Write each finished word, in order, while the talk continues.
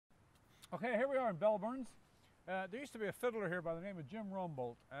Okay, here we are in Belburns. There used to be a fiddler here by the name of Jim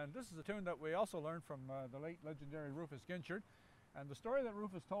Rumbolt, and this is a tune that we also learned from the late legendary Rufus Ginchard. And the story that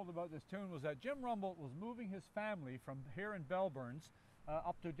Rufus told about this tune was that Jim Rumbolt was moving his family from here in Belburns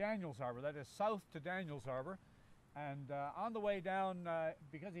up to Daniel's Harbour, that is south to Daniel's Harbour. And on the way down,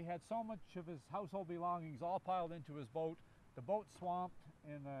 because he had so much of his household belongings all piled into his boat, the boat swamped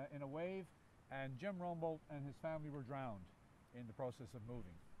in a wave, and Jim Rumbolt and his family were drowned in the process of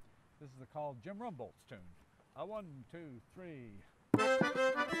moving. This is called Jim Rumbolt's tune. 1, 2, 3.